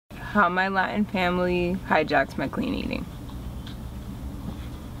how my Latin family hijacks my clean eating.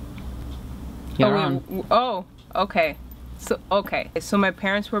 Oh, okay. So my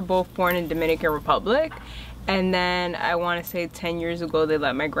parents were both born in Dominican Republic, and then I want to say 10 years ago they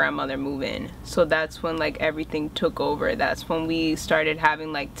let my grandmother move in. So that's when like everything took over. That's when we started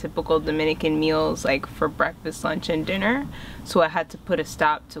having like typical Dominican meals like for breakfast, lunch, and dinner. So I had to put a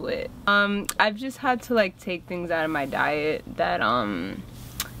stop to it. I've just had to like take things out of my diet that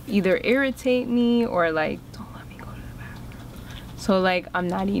either irritate me or like don't let me go to the bathroom. So like I'm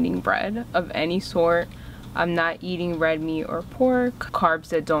not eating bread of any sort. I'm not eating red meat or pork, carbs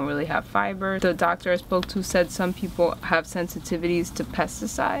that don't really have fiber. The doctor I spoke to said some people have sensitivities to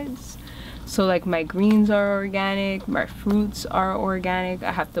pesticides. So like my greens are organic, my fruits are organic.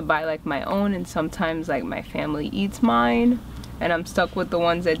 I have to buy like my own, and sometimes like my family eats mine and I'm stuck with the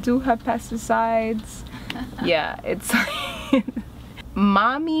ones that do have pesticides. Yeah, it's like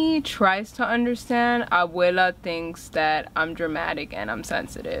Mommy tries to understand. Abuela thinks that I'm dramatic and I'm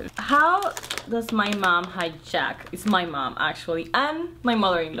sensitive. How does my mom hijack? It's my mom actually, and my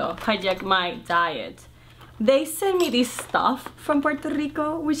mother-in-law hijack my diet. They send me this stuff from Puerto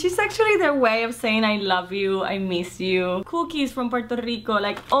Rico, which is actually their way of saying I love you, I miss you. Cookies from Puerto Rico,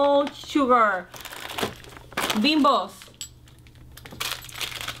 like all sugar. Bimbos.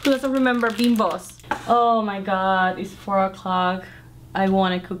 Who doesn't remember Bimbos? Oh my god, it's 4 o'clock. I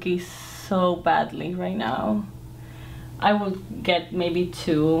want a cookie so badly right now. I will get maybe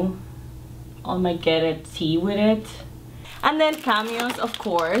 2. I might get a tea with it. And then Cameos, of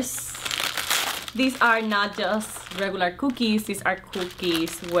course. These are not just regular cookies. These are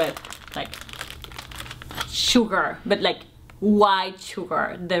cookies with like sugar, but like white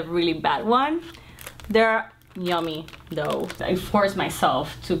sugar, the really bad one. They're yummy though. I forced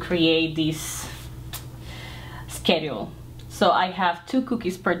myself to create this schedule. So I have 2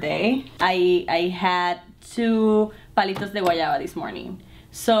 cookies per day. I had 2 palitos de guayaba this morning.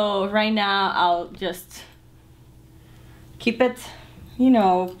 So right now I'll just keep it, you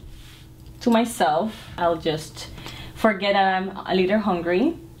know, to myself. I'll just forget that I'm a little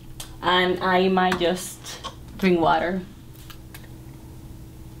hungry, and I might just drink water.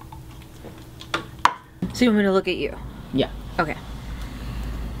 So you want me to look at you? Yeah. Okay.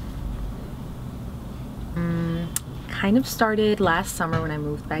 Kind of started last summer when I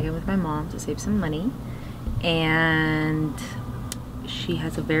moved back in with my mom to save some money, and she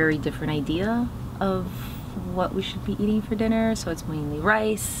has a very different idea of what we should be eating for dinner. So it's mainly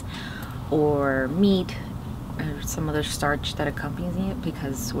rice or meat or some other starch that accompanies it,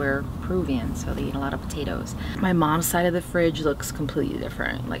 because we're Peruvian, so they eat a lot of potatoes. My mom's side of the fridge looks completely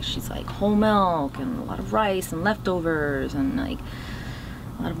different. Like she's like whole milk and a lot of rice and leftovers and like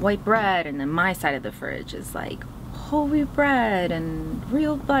a lot of white bread, and then my side of the fridge is like whole wheat bread and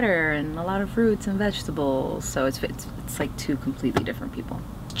real butter and a lot of fruits and vegetables. So it's like 2 completely different people.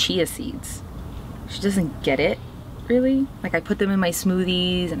 Chia seeds. She doesn't get it really. Like I put them in my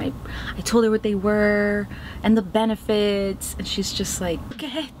smoothies and I told her what they were and the benefits, and she's just like, ¿qué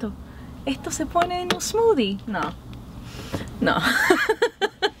es esto? Esto se pone en un smoothie. No.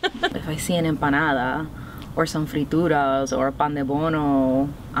 If I see an empanada or some frituras or a pan de bono,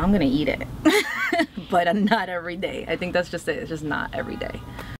 I'm gonna eat it. But not every day. I think that's just it. It's just not every day.